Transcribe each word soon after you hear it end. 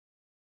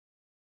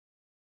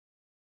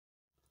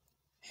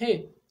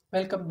Hey,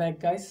 welcome back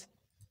guys.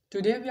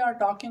 Today we are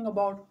talking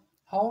about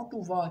how to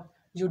watch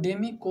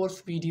Udemy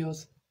course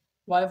videos.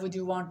 Why would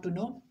you want to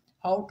know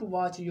how to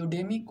watch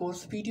Udemy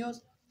course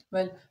videos?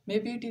 Well,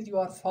 maybe it is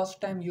your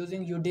first time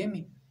using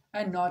Udemy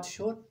and not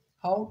sure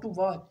how to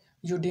watch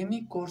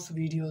Udemy course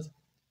videos.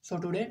 So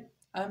today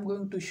I am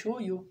going to show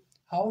you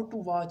how to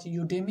watch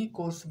Udemy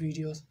course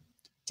videos.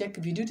 Check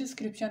video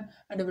description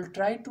and I will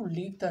try to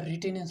leave the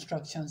written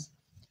instructions.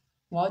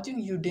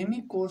 Watching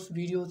Udemy course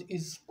videos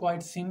is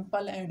quite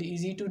simple and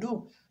easy to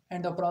do,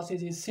 and the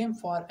process is same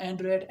for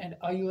Android and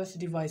iOS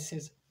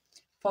devices.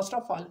 First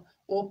of all,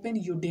 open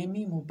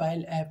Udemy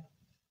mobile app.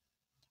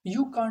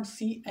 You can't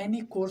see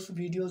any course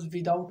videos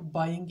without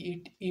buying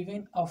it,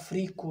 even a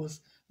free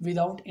course,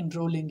 without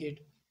enrolling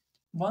it.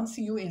 Once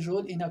you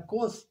enroll in a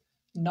course,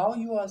 now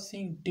you are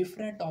seeing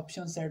different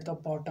options at the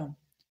bottom.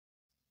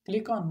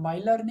 Click on My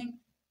Learning.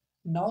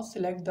 Now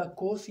select the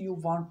course you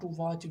want to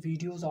watch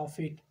videos of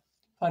it.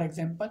 For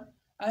example,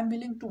 I am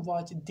willing to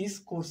watch this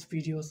course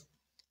videos.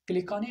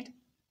 Click on it.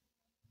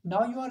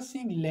 Now you are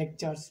seeing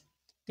lectures.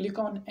 Click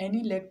on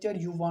any lecture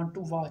you want to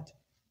watch.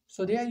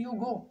 So there you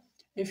go.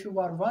 If you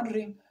are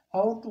wondering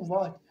how to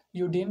watch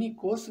Udemy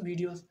course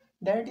videos,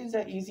 that is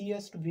the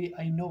easiest way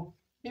I know.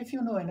 If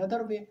you know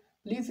another way,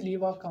 please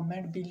leave a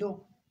comment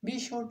below. Be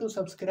sure to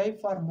subscribe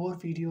for more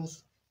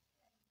videos.